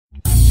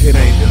It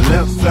ain't the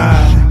left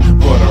side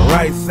or the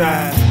right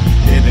side,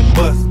 and it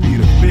must be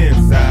the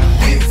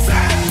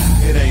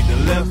FinSide. It ain't the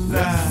left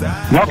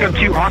side. Welcome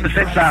to On the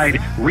FinSide,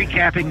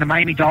 recapping the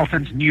Miami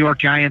Dolphins New York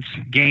Giants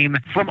game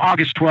from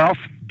August 12th.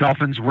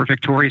 Dolphins were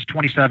victorious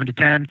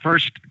 27-10.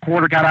 First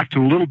quarter got off to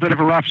a little bit of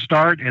a rough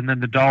start, and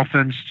then the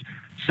Dolphins'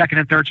 second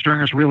and third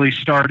stringers really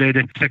started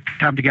to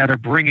come together,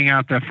 bringing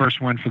out the first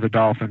win for the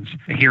Dolphins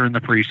here in the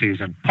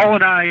preseason. Paul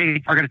and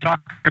I are going to talk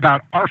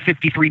about our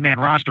 53-man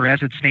roster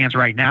as it stands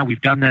right now.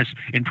 We've done this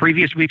in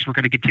previous weeks. We're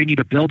going to continue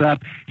to build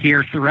up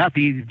here throughout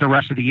the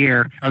rest of the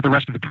year, or the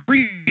rest of the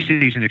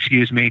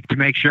preseason, to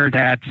make sure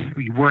that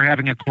we're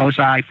having a close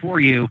eye for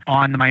you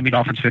on the Miami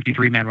Dolphins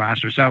 53-man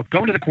roster. So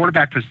going to the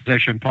quarterback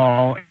position,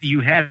 Paul,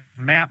 you had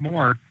Matt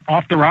Moore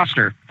off the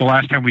roster the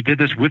last time we did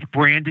this, with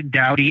Brandon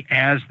Doughty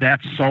as that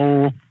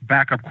sole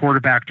backup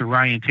quarterback to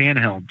Ryan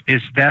Tannehill.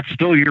 Is that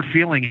still your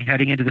feeling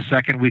heading into the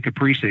second week of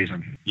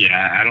preseason?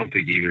 Yeah, I don't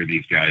think either of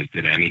these guys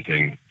did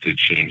anything to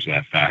change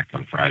that fact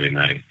on Friday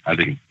night. I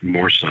think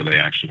more so they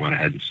actually went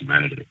ahead and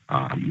cemented it.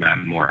 Matt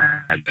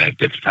Moore had that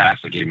tipped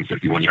pass that gave him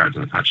 51 yards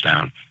and a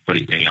touchdown, but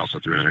he also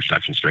threw an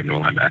interception straight into a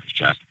linebacker's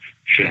chest.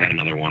 Should have had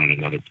another one at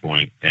another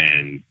point,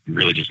 and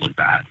really just looked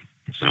bad.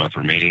 So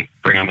for me,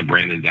 bring on the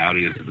Brandon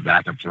Doughty as the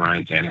backup to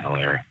Ryan Tannehill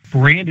era.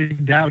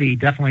 Brandon Doughty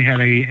definitely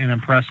had an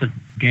impressive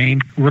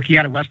game. Rookie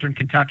out of Western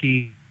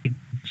Kentucky,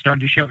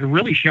 started to show, it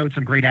really showed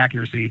some great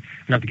accuracy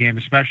throughout the game,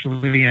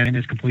 especially in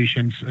his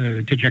completions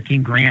to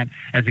Jakeem Grant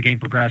as the game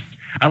progressed.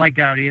 I like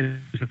Doughty as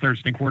the third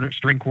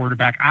string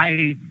quarterback.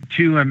 I,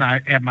 too, am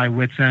at my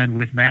wit's end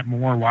with Matt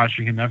Moore,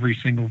 watching him every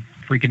single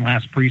freaking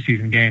last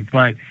preseason game,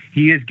 but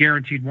he is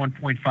guaranteed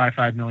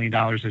 $1.55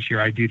 million this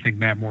year. I do think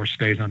Matt Moore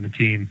stays on the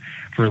team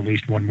for at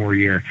least one more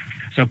year.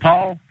 So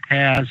Paul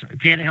has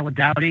Tannehill and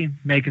Doughty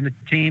making the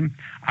team.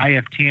 I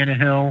have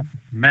Tannehill,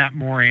 Matt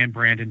Moore, and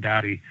Brandon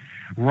Doughty.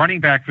 Running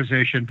back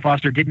position,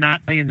 Foster did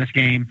not play in this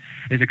game,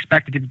 is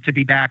expected to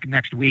be back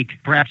next week.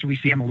 Perhaps we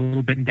see him a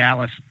little bit in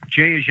Dallas.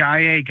 Jay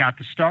Ajayi got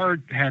the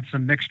start, had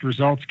some mixed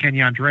results.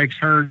 Kenyon Drake's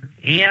hurt.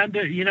 And,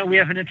 we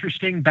have an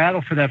interesting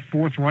battle for that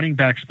fourth running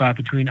back spot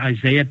between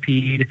Isaiah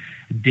Pead,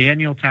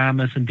 Daniel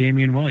Thomas, and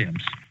Damian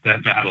Williams.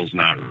 That battle's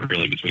not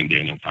really between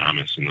Daniel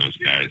Thomas and those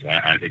guys.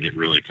 I think it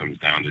really comes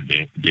down to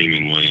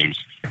Damian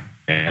Williams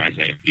and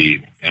Isaiah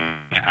Pead.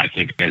 And I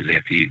think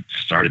Isaiah Pead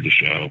started to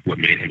show what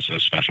made him so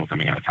special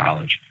coming out of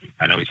college.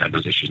 I know he's had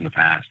those issues in the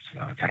past,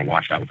 kind of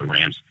washed out with the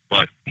Rams,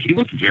 but he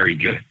looked very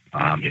good.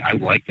 I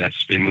like that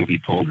spin move he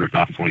pulled, ripped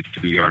off a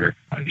 22-yarder.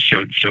 He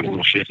showed a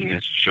little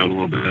shiftiness, showed a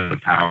little bit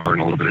of power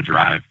and a little bit of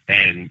drive.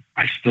 And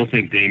I still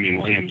think Damian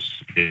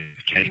Williams,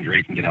 if Kenyon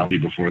Drake can get healthy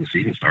before the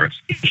season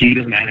starts, he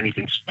doesn't add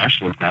anything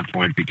special at that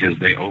point because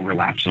they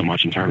overlap so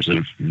much in terms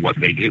of what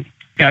they do.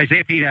 Yeah,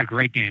 Isaiah Pead had a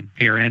great game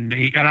here, and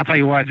I'll tell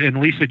you what, and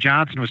Lisa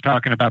Johnson was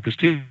talking about this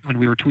too when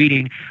we were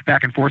tweeting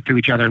back and forth to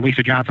each other.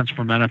 Lisa Johnson's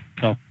from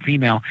NFL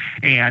Female,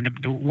 and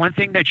one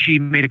thing that she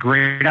made a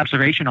great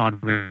observation on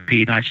with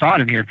Pead, and I saw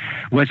it in here,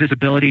 was his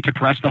ability to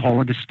press the hole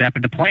and to step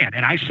into plan.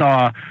 And I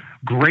saw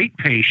great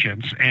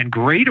patience and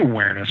great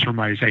awareness from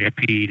Isaiah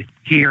Pead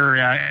here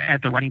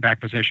at the running back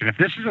position. If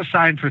this is a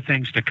sign for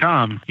things to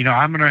come,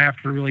 I'm going to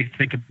have to really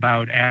think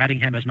about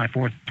adding him as my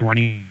fourth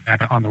running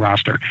back on the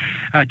roster.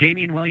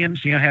 Damian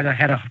Williams, had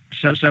a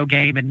so-so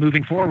game, and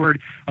moving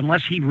forward,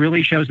 unless he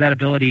really shows that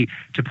ability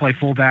to play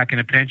fullback in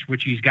a pinch,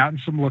 which he's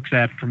gotten some looks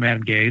at from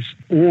Adam Gase,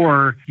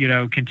 or,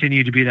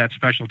 continue to be that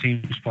special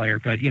teams player.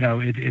 But,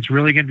 it's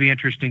really going to be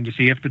interesting to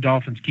see if the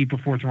Dolphins keep a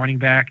fourth running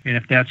back, and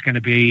if that's going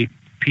to be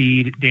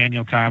Pead,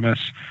 Daniel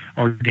Thomas,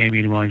 or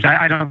Damian Williams.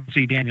 I don't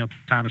see Daniel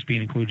Thomas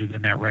being included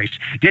in that race.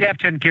 Did have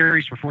 10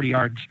 carries for 40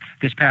 yards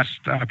this past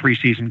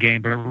preseason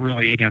game, but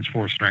really against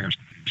four stringers.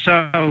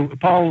 So,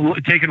 Paul,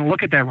 taking a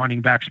look at that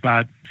running back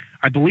spot,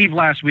 I believe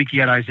last week you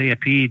had Isaiah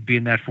Pead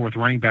being that fourth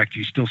running back. Do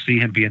you still see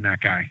him being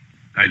that guy?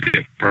 I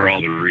do, for all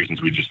the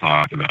reasons we just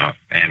talked about.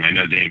 And I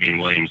know Damian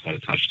Williams had a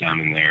touchdown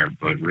in there,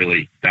 but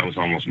really that was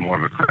almost more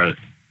of a credit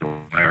to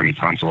Laremy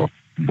Tunsil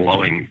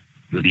blowing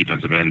the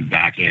defensive end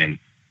back in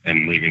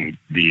and leaving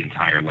the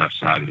entire left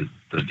side of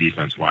the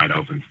defense wide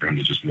open for him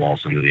to just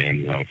waltz into the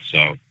end zone.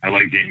 So I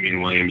like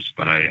Damian Williams,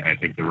 but I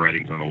think the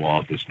writing's on the wall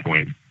at this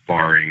point,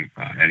 barring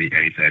any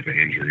type of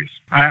injuries.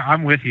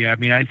 I'm with you.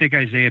 I think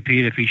Isaiah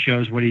Pead, if he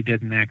shows what he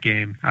did in that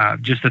game,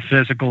 just the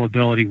physical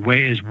ability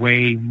is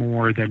way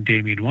more than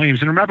Damian Williams.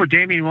 And remember,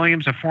 Damian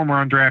Williams, a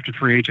former undrafted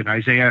free agent,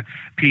 Isaiah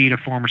Pead, a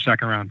former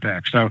second-round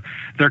pick. So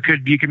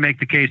you can make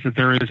the case that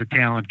there is a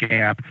talent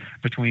gap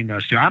between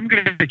those two. I'm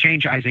going to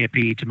change Isaiah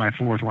Pead to my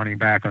fourth running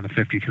back on the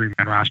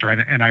 53-man roster,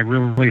 and I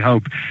really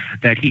hope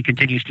that he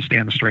continues to stay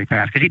on the straight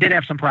path, because he did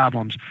have some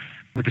problems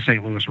with the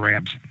St. Louis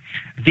Rams.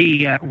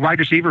 The wide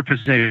receiver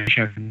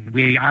position,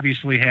 we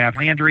obviously have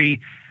Landry,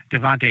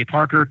 Devontae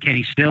Parker,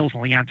 Kenny Stills,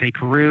 Leonte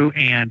Carew,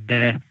 and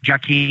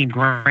Jakeem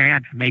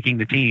Grant making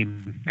the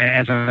team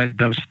as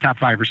those top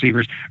five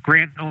receivers.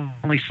 Grant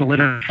only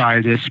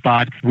solidified this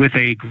spot with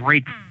a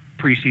great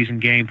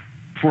preseason game,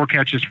 4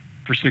 catches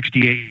for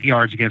 68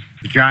 yards against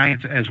the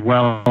Giants, as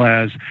well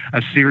as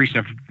a series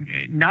of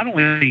not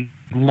only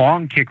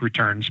long kick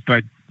returns,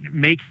 but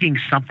making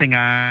something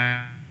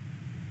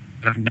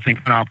of nothing,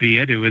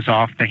 albeit it was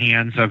off the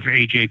hands of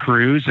A.J.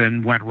 Cruz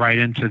and went right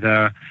into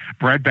the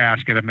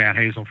breadbasket of Matt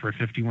Hazel for a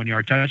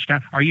 51-yard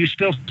touchdown. Are you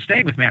still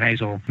staying with Matt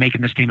Hazel,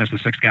 making this team as the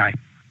sixth guy?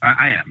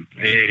 I am.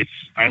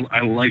 I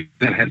like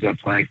that heads-up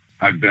play.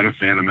 I've been a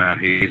fan of Matt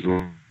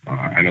Hazel.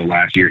 I know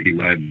last year he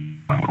led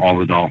all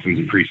the Dolphins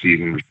in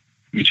preseason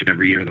each and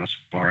every year thus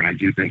far, and I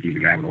do think he's a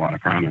guy with a lot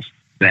of promise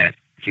that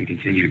can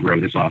continue to grow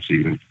this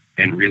offseason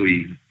and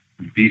really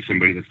be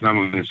somebody that's not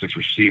only a sixth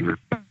receiver,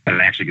 but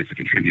actually gets to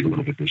contribute a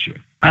little bit this year.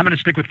 I'm going to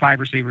stick with 5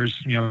 receivers.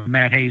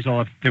 Matt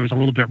Hazel, if there was a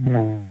little bit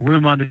more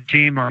room on the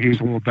team or he was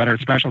a little better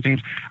at special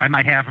teams, I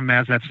might have him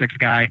as that sixth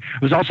guy.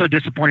 It was also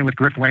disappointing with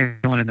Griff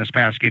Whalen in this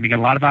past game. He got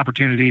a lot of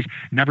opportunities,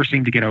 never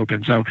seemed to get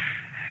open. So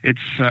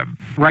it's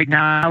right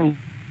now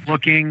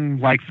looking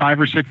like 5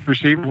 or 6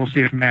 receivers. We'll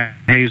see if Matt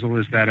Hazel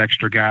is that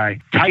extra guy.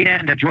 Tight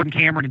end, Jordan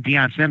Cameron and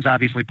Deion Sims,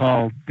 obviously,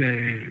 Paul,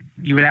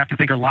 you would have to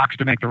think are locks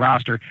to make the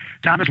roster.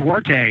 Thomas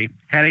Duarte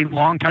had a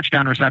long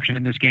touchdown reception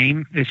in this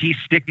game. Is he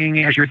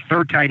sticking as your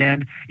third tight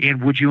end,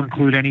 and would you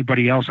include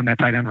anybody else in that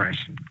tight end race?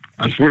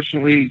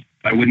 Unfortunately,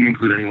 I wouldn't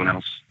include anyone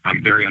else.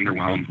 I'm very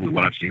underwhelmed with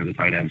what I've seen of the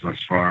tight ends thus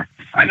far.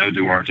 I know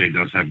Duarte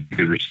does have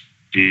good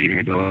receiving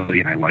ability,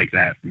 and I like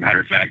that.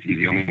 Matter of fact, he's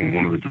the only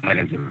one of the tight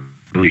ends that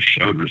really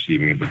showed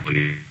receiving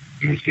ability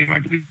in this game. I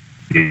believe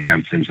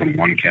Sims on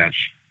 1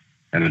 catch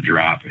and a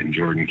drop, and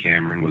Jordan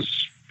Cameron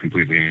was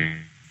completely.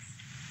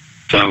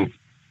 So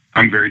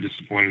I'm very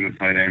disappointed in the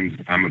tight ends.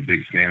 I'm a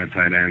big fan of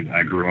tight ends.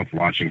 I grew up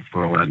watching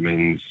Pearl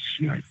Edmonds,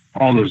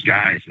 all those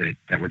guys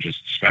that were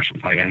just special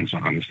tight ends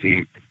on this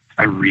team.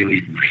 I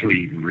really,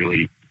 really,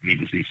 really need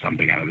to see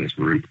something out of this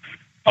group.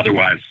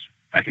 Otherwise,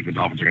 I think the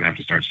Dolphins are going to have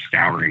to start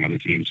scouring other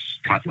teams'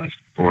 cut list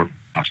or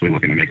possibly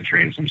looking to make a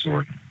trade of some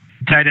sort.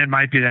 Tight end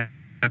might be that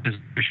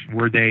position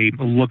where they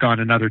look on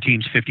another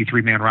team's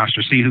 53-man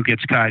roster, see who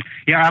gets cut.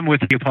 Yeah, I'm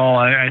with you, Paul.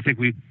 I think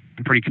we've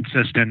been pretty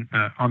consistent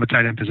on the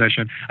tight end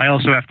position. I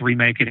also have to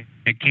remake it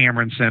at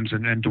Cameron, Sims,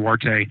 and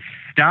Duarte.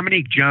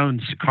 Dominique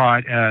Jones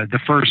caught the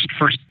first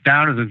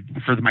down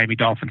for the Miami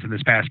Dolphins in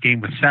this past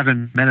game with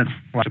 7 minutes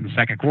left in the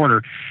second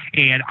quarter,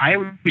 and I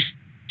always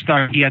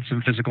thought he had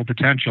some physical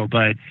potential,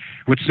 but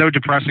what's so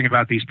depressing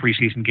about these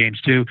preseason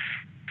games too,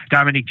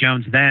 Dominique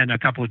Jones then, a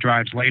couple of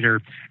drives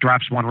later,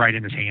 drops one right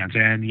in his hands.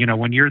 And,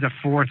 when you're the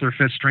 4th or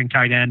 5th string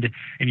tight end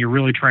and you're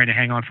really trying to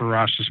hang on for a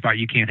roster spot,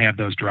 you can't have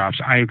those drops.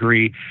 I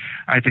agree.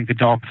 I think the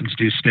Dolphins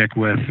do stick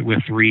with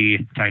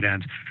 3 tight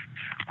ends.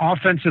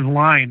 Offensive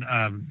line,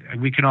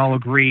 we can all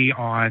agree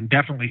on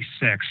definitely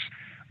 6.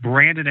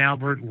 Brandon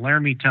Albert,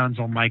 Laramie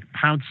Tunzel, Mike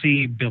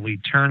Pouncey, Billy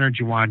Turner,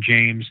 Juwan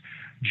James,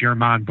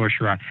 Jermon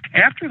Bushrod.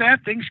 After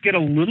that, things get a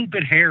little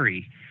bit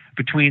hairy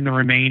between the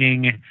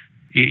remaining,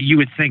 you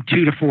would think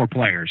 2 to 4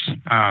 players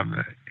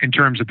in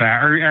terms of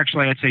or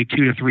actually I'd say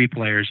 2 to 3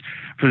 players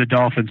for the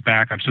Dolphins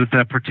backups, with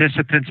the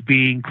participants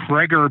being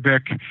Craig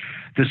Urbick,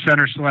 the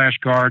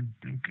center/guard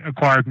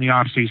acquired in the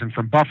offseason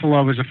from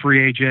Buffalo as a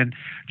free agent,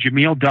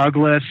 Jameel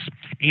Douglas,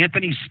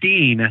 Anthony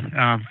Steen,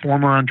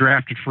 former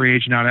undrafted free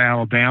agent out of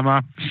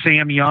Alabama,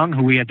 Sam Young,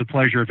 who we had the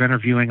pleasure of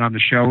interviewing on the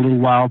show a little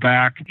while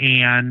back,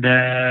 and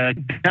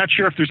not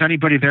sure if there's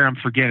anybody there I'm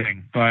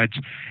forgetting, but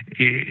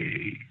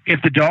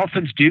if the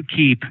Dolphins do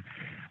keep,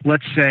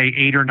 let's say,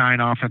 8 or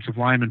 9 offensive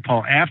linemen,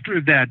 Paul, after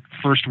that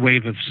first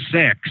wave of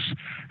 6,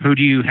 who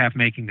do you have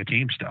making the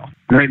team still?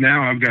 Right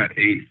now, I've got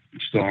 8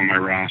 still on my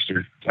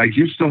roster. I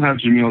do still have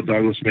Jameel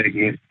Douglas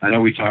making it. I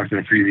know we talked in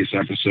a previous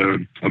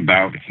episode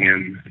about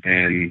him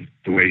and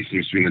the way he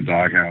seems to be in the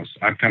doghouse.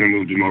 I've kind of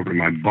moved him over to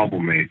my bubble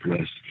mate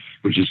list,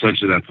 which is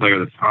essentially that player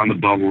that's on the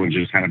bubble and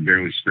just kind of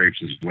barely scrapes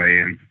his way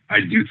in.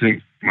 I do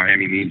think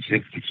Miami needs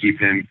to keep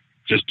him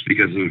just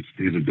because of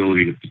his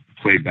ability to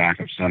play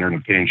backup center in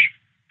a pinch,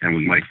 and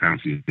with Mike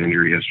Pouncey's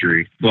injury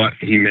history. But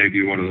he may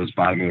be one of those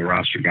bottom of the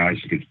roster guys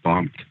who gets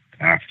bumped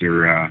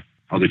after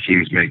other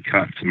teams make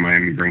cuts and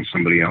Miami brings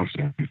somebody else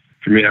in.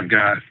 For me,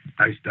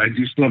 I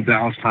do still have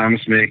Dallas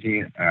Thomas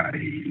making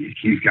it.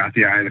 He's got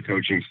the eye of the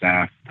coaching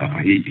staff.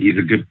 He's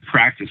a good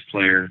practice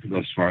player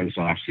thus far this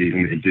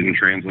offseason. It didn't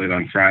translate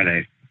on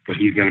Friday, but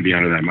he's going to be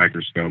under that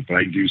microscope. But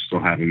I do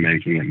still have him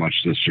making it,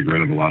 much to the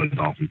chagrin of a lot of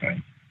Dolphin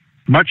fans.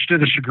 Much to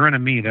the chagrin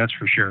of me, that's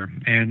for sure.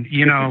 And,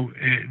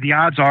 the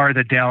odds are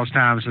that Dallas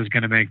Thomas is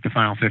going to make the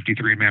final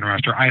 53-man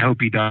roster. I hope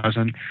he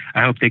doesn't.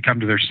 I hope they come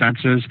to their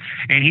senses.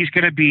 And he's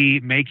going to be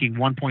making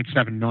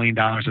 $1.7 million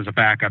as a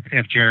backup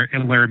if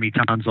Laramie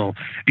Tunzel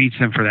beats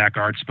him for that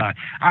guard spot.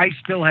 I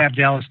still have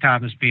Dallas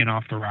Thomas being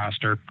off the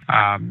roster.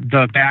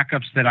 The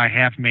backups that I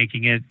have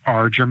making it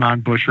are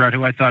Jermon Bushrod,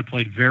 who I thought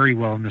played very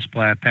well in this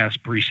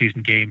past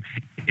preseason game,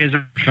 is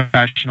a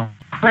professional.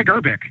 Craig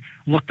Urbick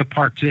looked the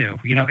part too,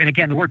 and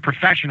again, the word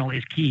professional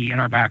is key in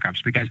our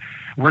backups because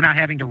we're not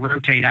having to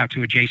rotate out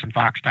to a Jason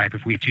Fox type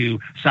if we have 2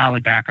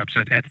 solid backups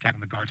at the time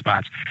of the guard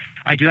spots.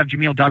 I do have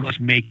Jameel Douglas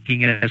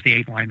making it as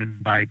the 8th lineman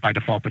by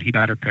default, but he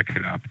better pick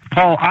it up.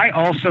 Paul, I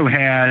also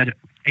had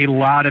a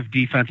lot of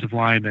defensive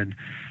linemen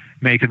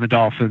making the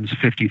Dolphins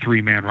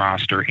 53-man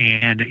roster.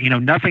 And,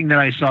 nothing that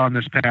I saw in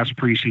this past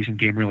preseason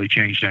game really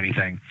changed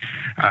anything.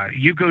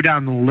 You go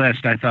down the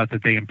list, I thought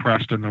that they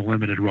impressed in the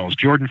limited roles.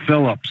 Jordan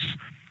Phillips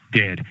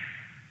did.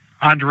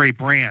 Andre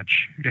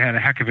Branch had a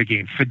heck of a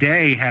game.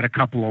 Fide had a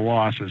couple of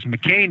losses.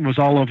 McCain was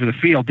all over the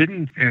field,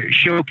 didn't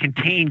show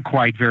contain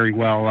quite very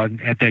well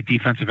at that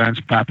defensive end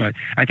spot, but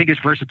I think his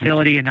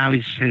versatility and now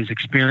his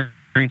experience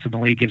in the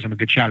league gives him a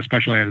good shot,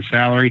 especially at his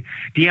salary.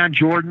 Deion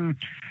Jordan,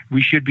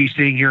 we should be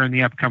seeing here in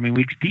the upcoming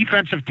weeks.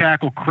 Defensive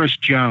tackle Chris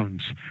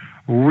Jones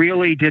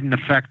really did an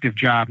effective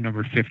job,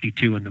 number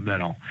 52 in the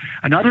middle.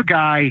 Another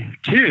guy,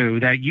 too,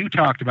 that you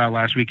talked about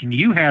last week and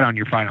you had on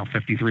your final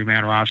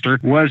 53-man roster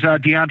was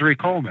DeAndre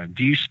Coleman.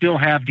 Do you still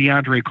have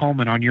DeAndre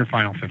Coleman on your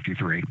final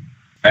 53?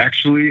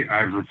 Actually,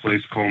 I've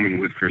replaced Coleman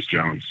with Chris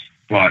Jones.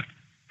 But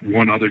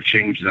one other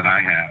change that I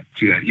had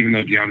to that, even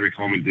though DeAndre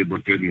Coleman did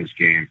look good in this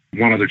game,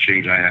 one other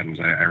change I had was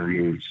I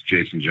removed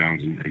Jason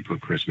Jones and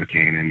put Chris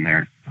McCain in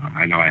there.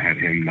 I know I had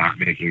him not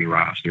making the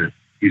roster.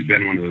 He's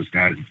been one of those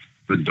guys,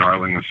 the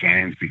darling of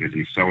fans, because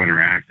he's so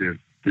interactive.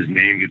 His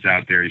name gets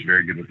out there. He's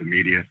very good with the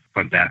media,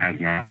 but that has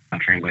not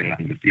translated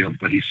on the field.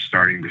 But he's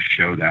starting to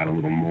show that a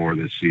little more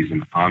this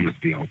season on the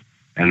field,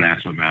 and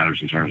that's what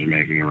matters in terms of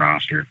making a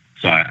roster.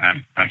 So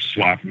I've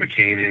swapped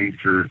McCain in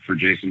for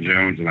Jason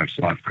Jones, and I've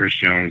swapped Chris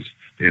Jones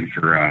in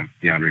for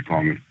DeAndre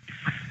Coleman.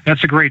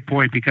 That's a great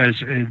point,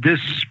 because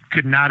this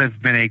could not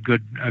have been a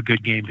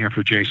good game here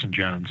for Jason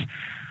Jones.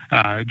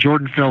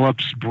 Jordan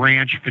Phillips,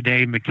 Branch,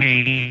 Fide,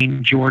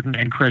 McCain, Jordan,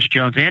 and Chris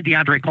Jones, and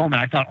DeAndre Coleman,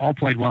 I thought all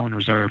played well in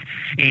reserve.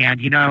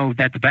 And you know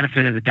that the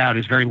benefit of the doubt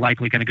is very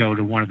likely going to go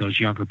to one of those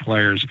younger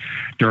players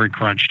during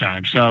crunch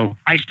time. So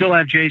I still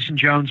have Jason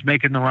Jones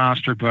making the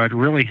roster, but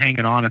really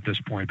hanging on at this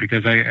point,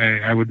 because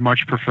I would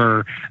much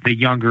prefer the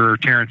younger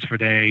Terrence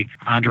Fide,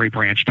 Andre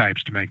Branch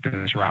types to make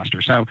this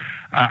roster. So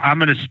I'm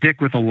going to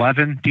stick with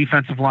 11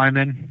 defensive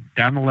linemen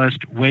down the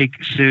list: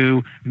 Wake,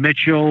 Sue,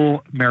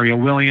 Mitchell, Mario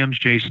Williams,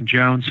 Jason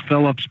Jones,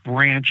 Phillips,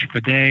 Branch,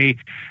 Fide,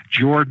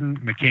 Jordan,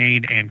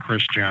 McCain, and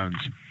Chris Jones.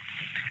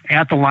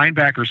 At the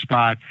linebacker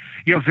spot,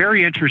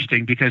 very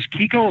interesting, because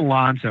Kiko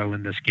Alonso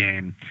in this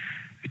game,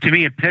 to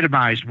me,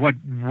 epitomized what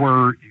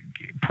we're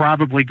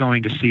probably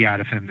going to see out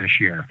of him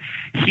this year.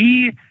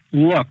 He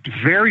looked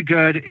very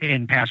good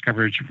in pass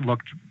coverage,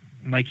 looked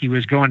like he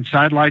was going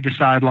sideline to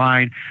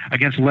sideline.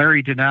 Against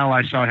Larry Donnell,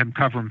 I saw him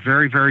cover him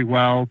very, very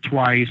well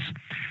twice.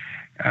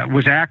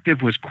 Was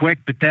active, was quick,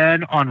 but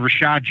then on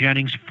Rashad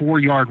Jennings'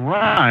 4-yard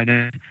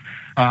run,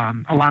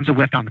 Alonso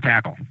whiffed on the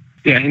tackle.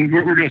 Yeah, and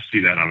we're going to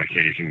see that on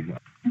occasion.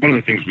 One of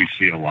the things we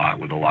see a lot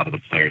with a lot of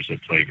the players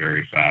that play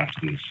very fast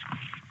is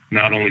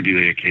not only do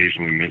they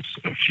occasionally miss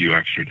a few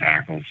extra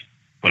tackles,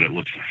 but it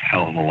looks a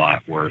hell of a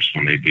lot worse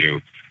when they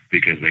do,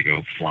 because they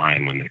go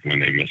flying when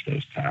they miss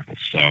those tackles.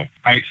 So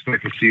I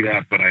expect to see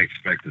that, but I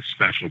expect the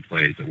special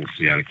plays that we'll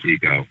see out of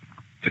Kiko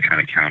to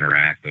kind of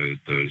counteract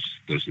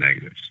those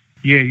negatives.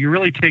 Yeah, you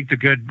really take the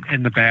good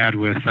and the bad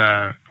with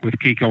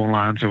Kiko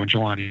Alonso and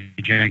Jelani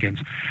Jenkins.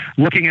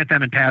 Looking at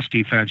them in pass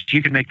defense,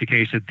 you can make the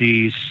case that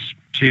these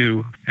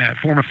two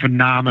form a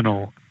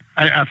phenomenal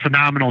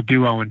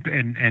duo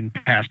in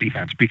pass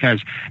defense,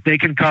 because they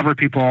can cover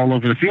people all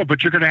over the field,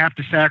 but you're going to have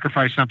to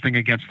sacrifice something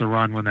against the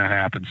run when that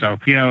happens. So,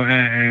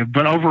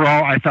 but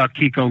overall, I thought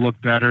Kiko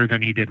looked better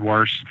than he did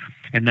worse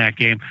in that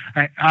game.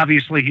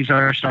 Obviously, he's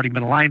our starting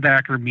middle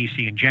linebacker.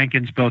 Misi and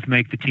Jenkins both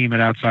make the team at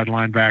outside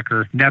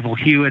linebacker. Neville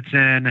Hewitt's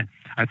in.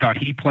 I thought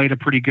he played a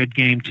pretty good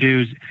game,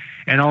 too.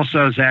 And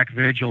also Zach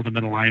Vigil, the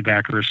middle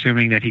linebacker,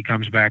 assuming that he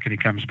comes back and he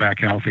comes back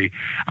healthy.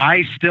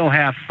 I still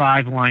have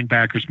 5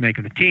 linebackers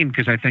making the team,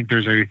 because I think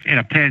there's in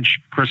a pinch,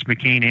 Chris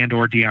McCain and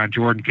or Deion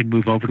Jordan can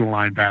move over to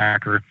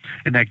linebacker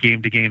in that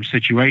game-to-game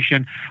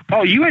situation.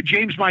 Paul, you had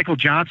James Michael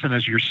Johnson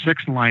as your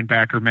 6th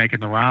linebacker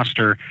making the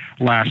roster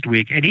last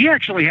week, and he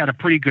actually had a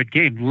pretty good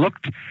game.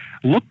 Looked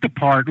the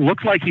part,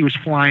 looked like he was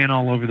flying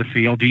all over the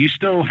field. Do you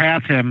still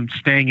have him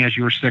staying as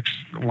your 6th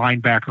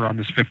linebacker on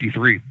this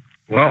 53?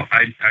 Well,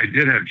 I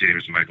did have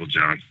James Michael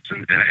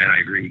Johnson, and I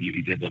agree with you.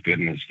 He did look good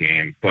in this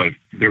game. But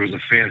there was a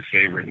fan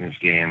favorite in this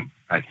game,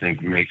 I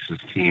think, makes his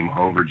team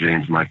over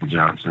James Michael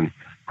Johnson,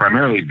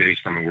 primarily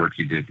based on the work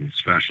he did in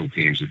special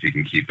teams, if he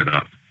can keep it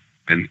up.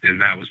 And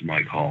that was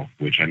Mike Hall,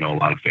 which I know a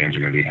lot of fans are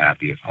going to be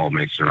happy if Hall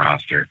makes the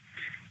roster.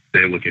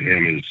 They look at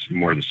him as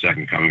more the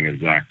second coming of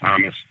Zach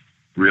Thomas.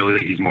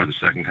 Really, he's more the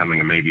second coming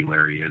of maybe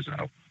Larry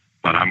Izzo.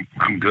 But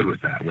I'm good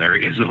with that.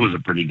 Larry Izzo was a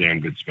pretty damn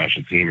good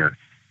special teamer.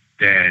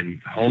 And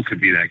Hull could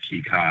be that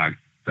key cog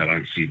that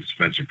unseats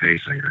Spencer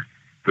Paysinger,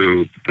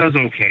 who does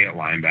okay at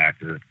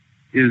linebacker,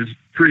 is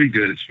pretty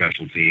good at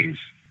special teams,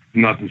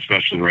 nothing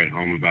special to write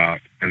home about.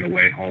 And the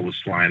way Hull was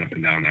flying up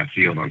and down that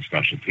field on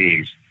special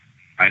teams,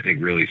 I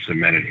think really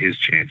cemented his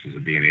chances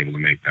of being able to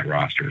make that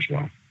roster as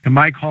well. And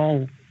Mike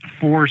Hull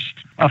forced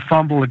a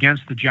fumble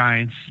against the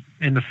Giants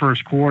in the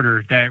first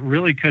quarter that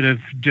really could have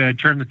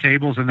turned the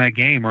tables in that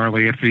game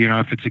early if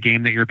it's a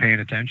game that you're paying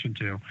attention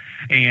to.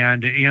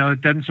 And,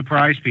 it doesn't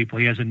surprise people.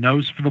 He has a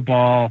nose for the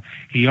ball.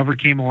 He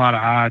overcame a lot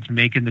of odds,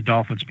 making the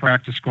Dolphins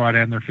practice squad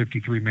and their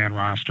 53-man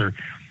roster.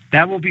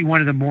 that will be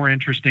one of the more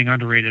interesting,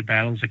 underrated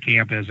battles of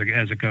camp as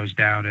it goes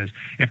down. Is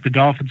if the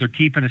Dolphins are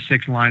keeping a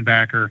 6th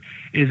linebacker,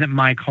 is it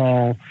Mike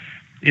Hall?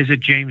 Is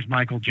it James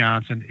Michael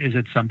Johnson? Is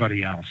it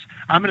somebody else?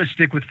 I'm going to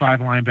stick with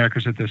 5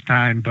 linebackers at this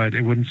time, but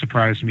it wouldn't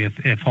surprise me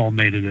if Hall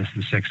made it as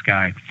the 6th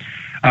guy.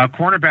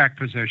 Cornerback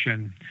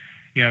position,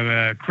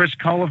 Chris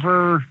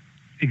Culliver,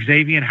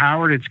 Xavier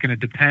Howard, it's going to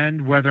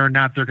depend whether or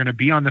not they're going to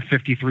be on the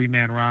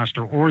 53-man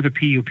roster or the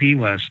PUP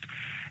list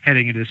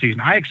heading into the season.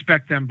 I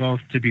expect them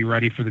both to be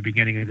ready for the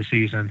beginning of the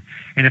season.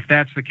 And if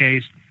that's the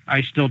case,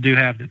 I still do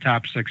have the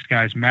top 6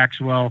 guys: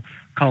 Maxwell,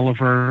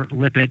 Culliver,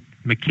 Lippett,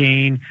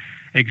 McCain,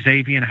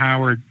 Xavier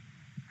Howard,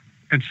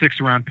 and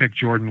 6th-round pick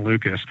Jordan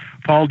Lucas.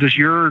 Paul, does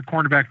your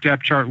cornerback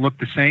depth chart look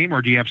the same,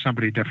 or do you have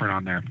somebody different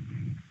on there?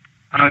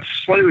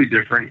 Slightly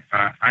different.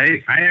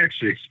 I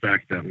actually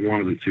expect that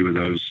one of the 2 of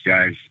those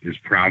guys is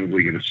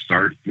probably going to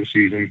start the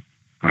season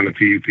on the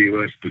PUP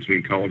list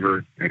between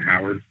Culliver and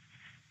Howard.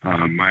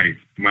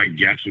 My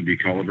guess would be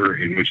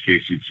Culliver, in which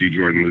case you'd see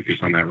Jordan Lucas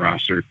on that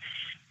roster.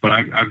 But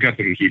I've got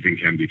them keeping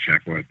Kemby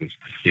Chekwa.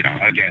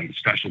 Again,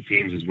 special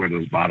teams is where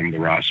those bottom of the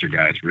roster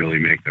guys really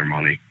make their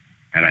money.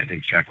 And I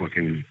think Chekwa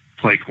can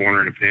play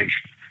corner in a pinch,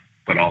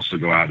 but also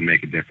go out and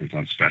make a difference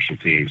on special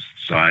teams.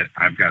 So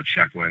I've got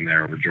Chekwa in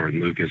there over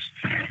Jordan Lucas.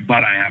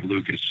 But I have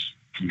Lucas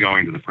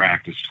going to the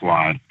practice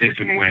squad if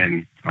and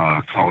when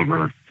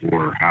Culliver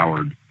or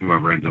Howard,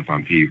 whoever ends up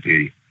on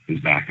PUP,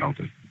 is back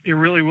healthy. It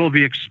really will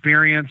be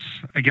experience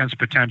against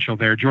potential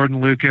there.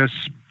 Jordan Lucas,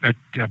 a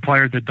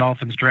player the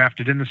Dolphins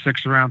drafted in the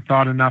 6th round,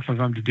 thought enough of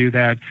him to do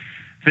that.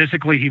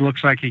 Physically, he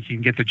looks like he can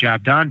get the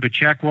job done, but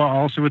Chekwa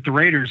also with the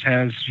Raiders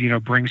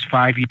brings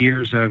 5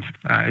 years of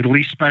at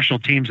least special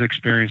teams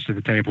experience to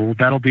the table.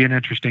 That'll be an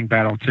interesting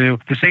battle too.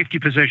 The safety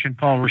position,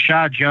 Paul: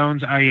 Rashad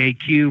Jones,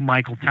 IAQ,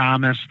 Michael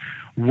Thomas,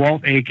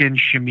 Walt Aiken,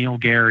 Shamil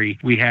Gary.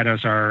 We had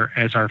as our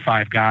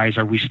 5 guys.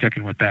 Are we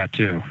sticking with that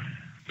too?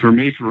 For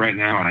me, for right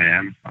now, I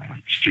am.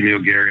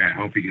 Shamil Gary, I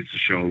hope he gets to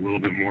show a little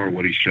bit more of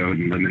what he showed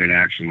in limited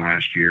action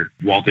last year.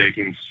 Walt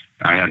Aikens,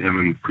 I had him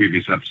in the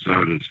previous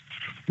episode as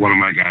one of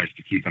my guys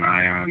to keep an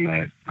eye on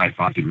that I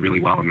thought did really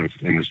well in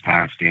this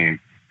past game,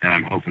 and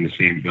I'm hoping to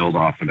see him build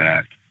off of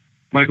that.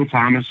 Michael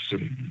Thomas,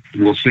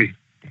 we'll see.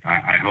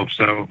 I hope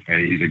so.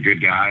 He's a good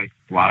guy.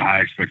 A lot of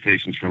high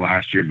expectations for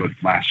last year, but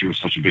last year was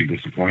such a big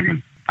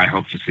disappointment. I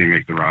hope to see him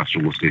make the roster.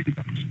 We'll see if he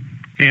does.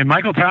 And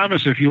Michael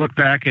Thomas, if you look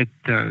back at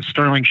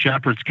Sterling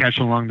Shepard's catch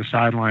along the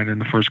sideline in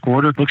the first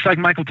quarter, looks like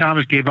Michael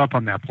Thomas gave up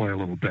on that play a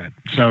little bit.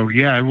 So,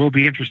 yeah, it will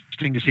be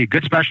interesting to see.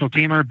 Good special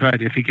teamer,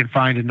 but if he can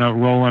find a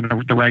role in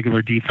the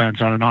regular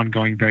defense on an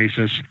ongoing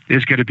basis,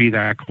 is going to be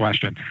that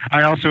question.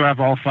 I also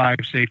have all 5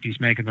 safeties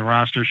making the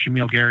roster.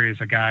 Shamil Gary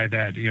is a guy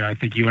that I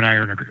think you and I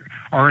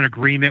are in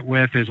agreement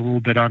with, is a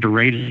little bit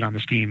underrated on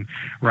this team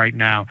right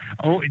now.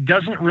 It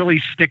doesn't really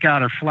stick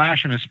out or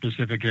flash in a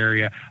specific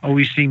area.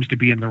 Always seems to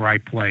be in the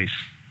right place,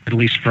 at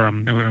least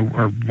from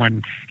or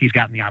when he's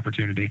gotten the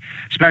opportunity.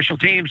 Special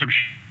teams, I'm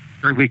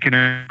sure we can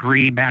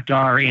agree, Matt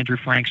Darr, Andrew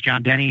Franks,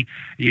 John Denny.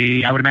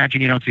 I would imagine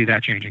you don't see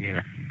that changing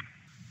either.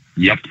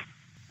 Yep.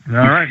 All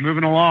right,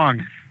 moving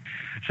along.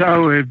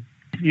 So,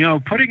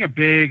 putting a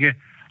big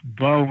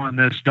bow on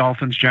this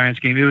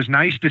Dolphins-Giants game, it was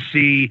nice to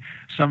see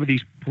some of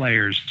these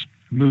players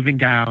moving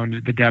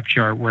down the depth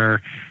chart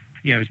where,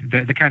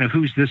 the kind of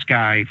who's this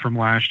guy from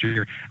last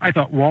year. I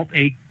thought Walt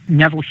Aiken,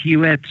 Neville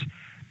Hewitt,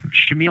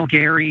 Shamil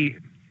Gary,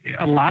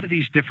 a lot of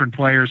these different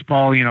players,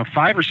 Paul,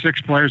 5 or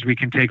 6 players we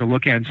can take a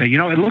look at and say,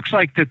 it looks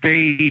like that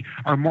they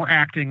are more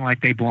acting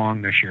like they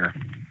belong this year.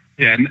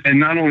 Yeah, and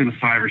not only the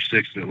 5 or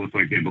 6 that look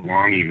like they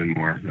belong even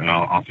more.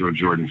 I'll throw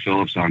Jordan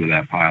Phillips onto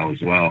that pile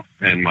as well,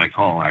 and Mike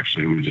Hall,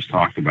 actually, we just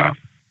talked about.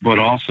 But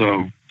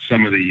also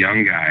some of the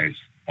young guys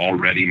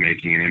already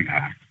making an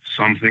impact.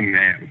 Something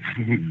that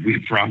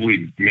we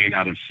probably may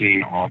not have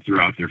seen all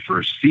throughout their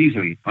first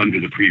season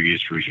under the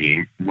previous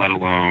regime, let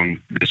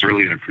alone this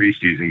early in a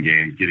preseason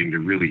game, getting to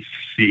really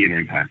see an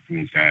impact from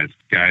these guys.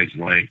 Guys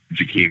like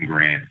Jakeem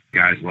Grant,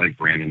 guys like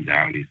Brandon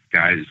Dowdy,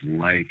 guys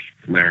like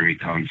Laramie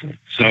Tunsil.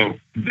 So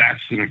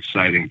that's an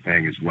exciting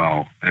thing as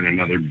well, and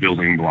another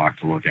building block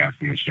to look at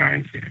from this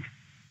Giants game.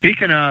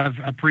 Speaking of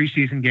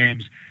preseason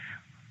games,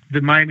 the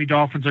Miami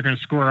Dolphins are going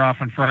to square off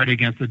on Friday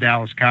against the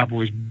Dallas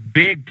Cowboys.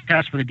 Big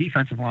test for the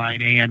defensive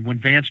line. And when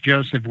Vance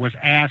Joseph was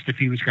asked if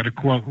he was going to,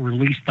 quote,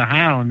 release the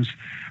hounds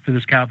for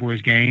this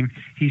Cowboys game,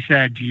 he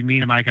said, "Do you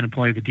mean, am I going to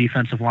play the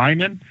defensive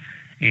lineman?"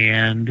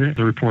 And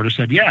the reporter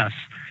said yes.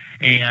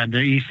 And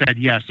he said,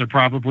 yes, they're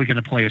probably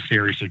going to play a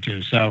series or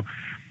 2. So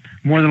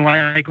more than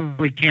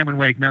likely, Cameron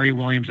Wake, Mary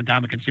Williams, and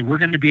Dominican Sue, we're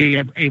going to be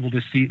able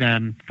to see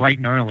them bright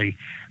and early.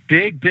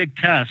 Big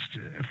test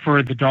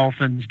for the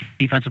Dolphins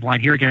defensive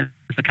line here against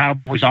the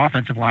Cowboys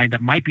offensive line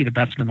that might be the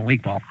best in the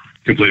league, Paul.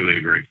 Completely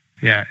agree.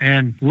 Yeah,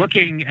 and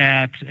looking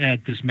at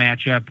this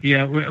matchup,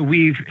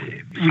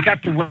 we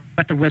got to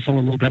wet the whistle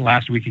a little bit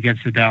last week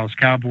against the Dallas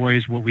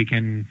Cowboys. What we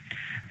can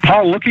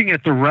Paul, looking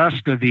at the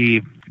rest of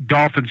the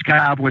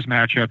Dolphins-Cowboys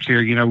matchups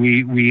here,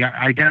 we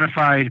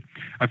identified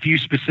a few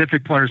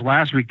specific players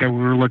last week that we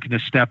were looking to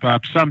step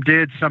up. Some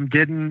did, some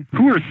didn't.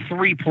 Who are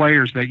 3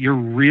 players that you're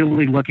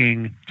really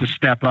looking to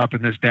step up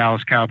in this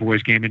Dallas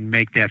Cowboys game and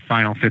make that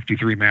final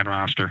 53-man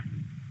roster?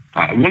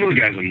 One of the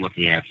guys I'm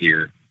looking at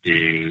here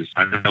is,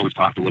 I know we've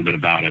talked a little bit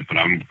about it, but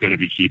I'm going to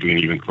be keeping an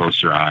even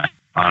closer eye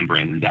on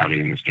Brandon Doughty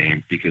in this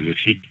game, because if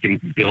he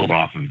can build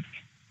off of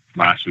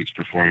last week's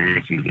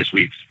performance into this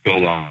week's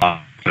build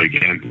off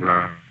again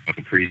of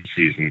the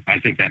preseason, I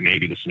think that may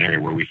be the scenario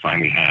where we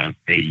finally have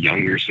a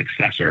younger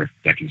successor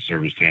that can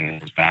serve as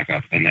Tannehill's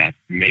backup, and that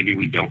maybe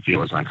we don't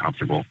feel as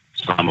uncomfortable,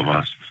 some of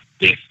us,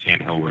 if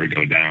Tannehill were to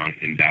go down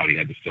and Doughty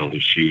had to fill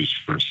his shoes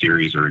for a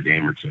series or a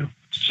game or two.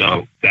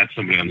 So that's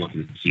something I'm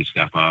looking to see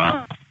step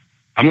up.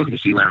 I'm looking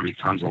to see Laremy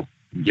Tunsil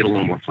get a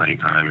little more playing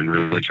time and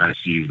really try to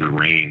seize the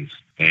reins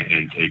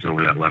and take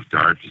over that left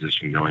guard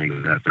position going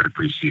into that 3rd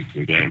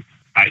preseason game.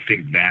 I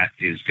think that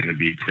is going to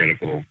be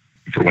critical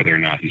for whether or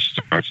not he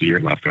starts the year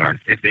at left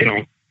guard. If they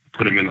don't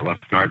put him in the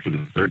left guard for the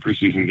 3rd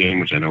preseason game,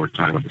 which I know we're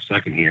talking about the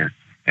 2nd here,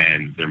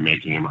 and they're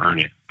making him earn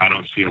it, I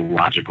don't see a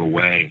logical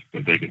way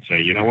that they can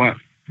say, you know what,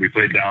 we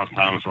played Dallas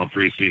Thomas all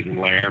preseason,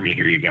 Laremy,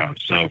 here you go.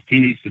 So he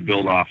needs to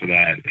build off of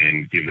that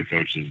and give the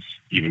coaches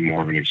even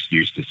more of an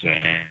excuse to say,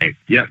 hey,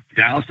 yep,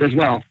 Dallas does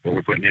well, but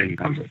we're putting in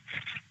Tunsil.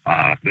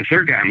 The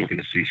 3rd guy I'm looking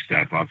to see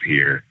step up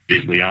here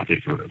is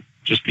Leonte Peru,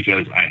 just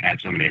because I had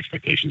so many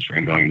expectations for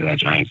him going into that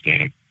Giants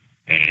game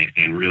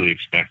and really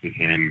expected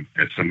him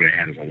as somebody I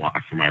had as a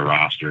lock for my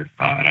roster.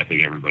 And I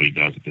think everybody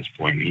does at this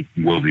point. He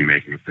will be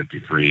making the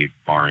 53,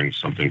 barring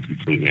something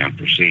completely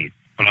unforeseen.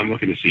 But I'm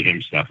looking to see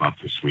him step up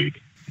this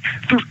week.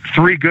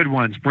 3 good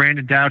ones: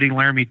 Brandon Doughty,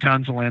 Laremy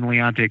Tunsil, and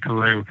Leonte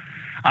Peru.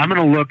 I'm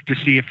going to look to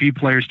see a few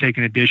players take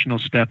an additional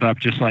step up,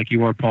 just like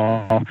you are,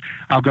 Paul.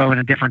 I'll go in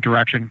a different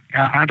direction.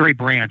 Andre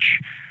Branch.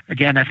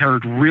 Again, I've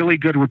heard really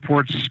good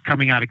reports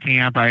coming out of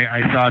camp.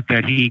 I thought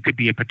that he could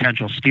be a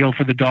potential steal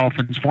for the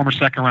Dolphins. Former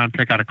 2nd-round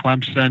pick out of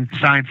Clemson.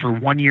 Signed for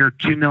 1 year,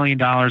 $2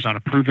 million on a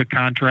prove-it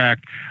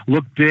contract.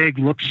 Looked big,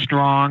 looked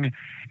strong.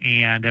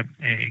 And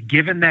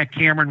given that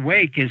Cameron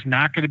Wake is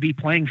not going to be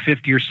playing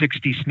 50 or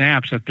 60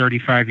 snaps at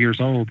 35 years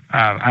old,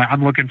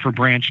 I'm looking for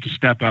Branch to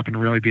step up and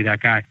really be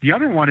that guy. The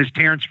other one is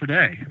Terrence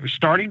Fredday. We're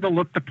starting to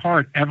look the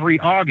part every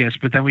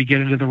August, but then we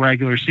get into the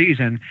regular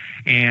season,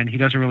 and he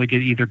doesn't really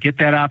get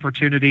that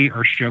opportunity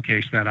or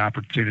showcase that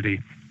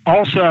opportunity.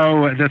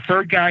 Also, the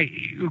 3rd guy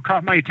who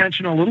caught my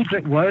attention a little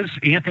bit was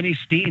Anthony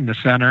Steen, the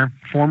center,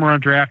 former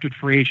undrafted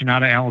free agent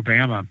out of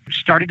Alabama.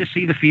 Started to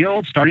see the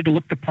field, started to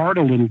look the part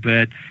a little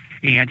bit,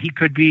 and he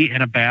could be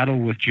in a battle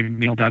with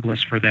Jameel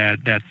Douglas for that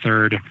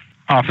 3rd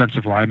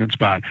offensive lineman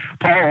spot.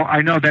 Paul,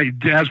 I know that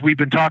as we've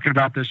been talking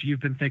about this, you've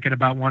been thinking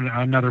about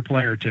another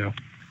player too.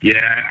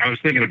 Yeah, I was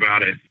thinking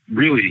about it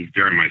really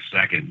during my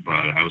 2nd, but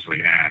I was like,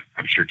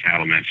 I'm sure Cal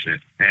will mention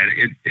it.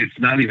 And it's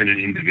not even an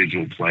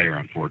individual player,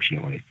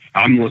 unfortunately.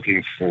 I'm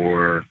looking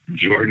for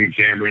Jordan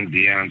Cameron,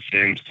 Deion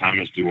Sims,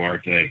 Thomas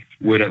Duarte.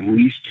 Would at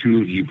least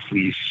 2 of you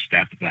please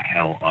step the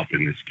hell up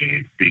in this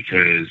game?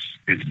 Because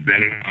it's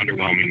been an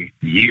underwhelming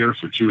year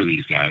for 2 of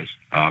these guys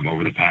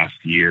over the past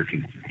year,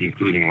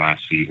 including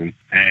last season.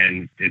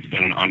 And it's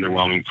been an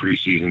underwhelming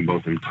preseason,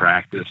 both in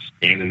practice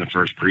and in the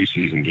first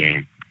preseason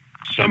game.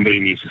 Somebody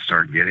needs to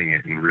start getting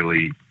it and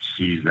really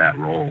seize that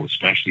role,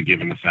 especially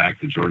given the fact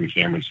that Jordan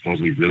Cameron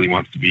supposedly really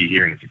wants to be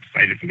here and is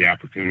excited for the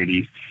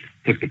opportunities,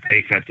 took the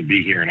pay cut to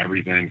be here and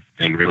everything,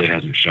 and really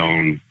hasn't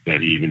shown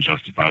that he even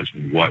justifies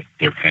what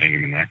they're paying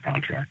him in that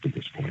contract at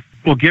this point.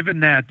 Well, given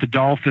that the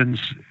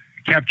Dolphins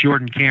kept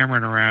Jordan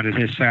Cameron around at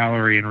his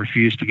salary and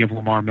refused to give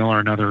Lamar Miller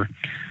another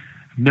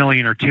 $1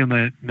 million or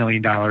 $2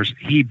 million,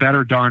 he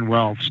better darn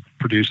well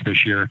produce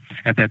this year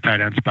at that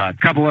tight end spot. A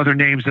couple other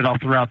names that I'll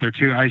throw out there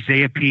too: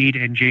 Isaiah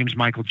Pede and James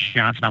Michael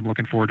Johnson. I'm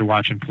looking forward to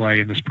watching play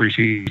in this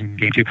preseason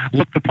game too.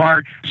 Looked the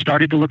part,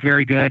 started to look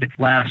very good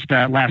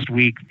last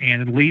week,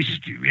 and at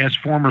least as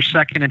former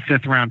 2nd and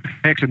 5th round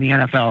picks in the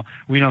NFL,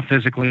 we know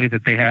physically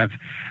that they have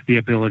the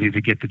ability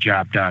to get the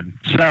job done.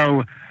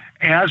 So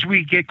as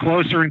we get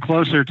closer and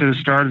closer to the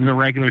start of the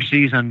regular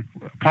season,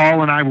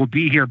 Paul and I will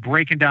be here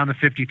breaking down the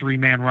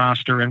 53-man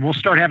roster, and we'll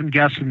start having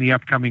guests in the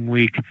upcoming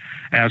week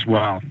as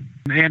well.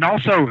 And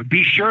also,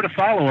 be sure to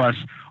follow us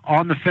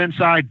on the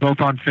FinSide,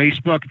 both on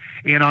Facebook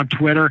and on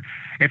Twitter.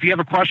 If you have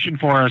a question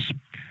for us,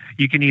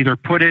 you can either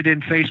put it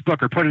in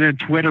Facebook or put it in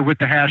Twitter with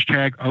the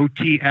hashtag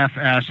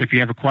OTFS. If you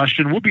have a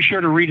question, we'll be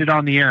sure to read it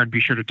on the air and be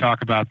sure to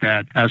talk about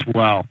that as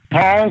well.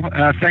 Paul,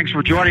 thanks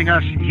for joining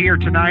us here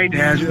tonight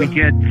as we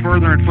get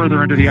further and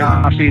further into the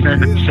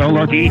offseason.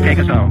 Solo D, take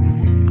us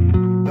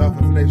home.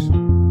 Dolphins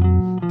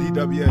Nation,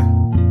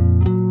 DWA.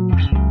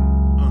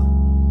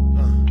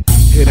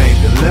 It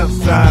ain't the left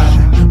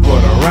side or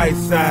the right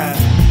side,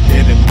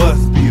 and it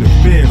must be the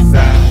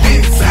FinSide.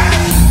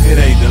 It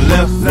ain't the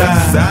left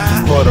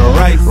side or the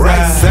right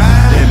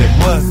side, and it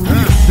must be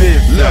the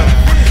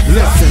FinSide.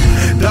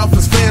 Listen,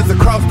 Dolphins fans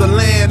across the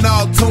land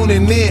all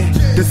tuning in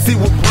to see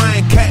what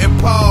Brian, Cat, and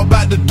Paul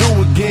about to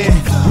do again.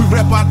 We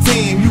rep our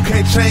team, you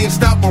can't change,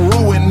 stop, or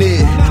ruin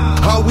it.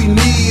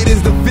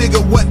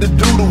 to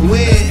do to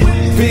win.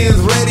 Fins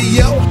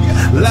Radio,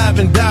 live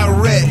and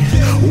direct.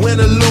 Win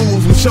or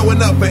lose, we're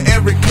showing up for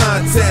every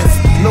contest.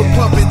 No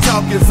puppet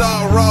talk, it's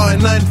all raw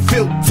and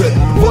unfiltered.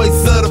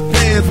 Voice of the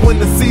fans when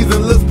the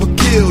season looks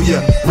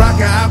peculiar.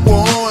 Rockin'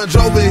 aqua orange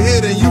over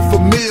here, then you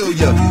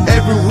familiar.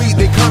 Every week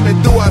they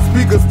coming through our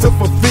speakers to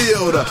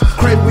fulfill the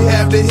crave we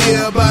have to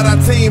hear about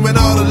our team and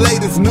all the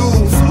latest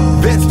news.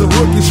 Vets the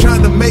rookies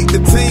trying to make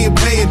the team,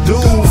 paying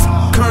dues.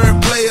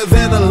 Current players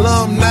and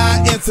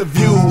alumni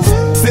interviews.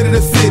 City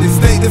to city,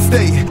 state to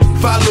state,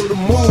 follow the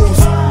moves.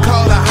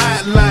 Call the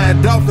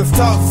hotline, Dolphins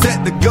talk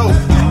set to go.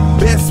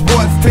 Best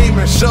sports team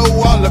and show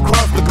all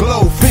across the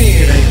globe.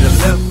 It ain't the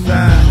left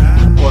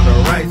side or the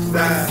right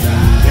side.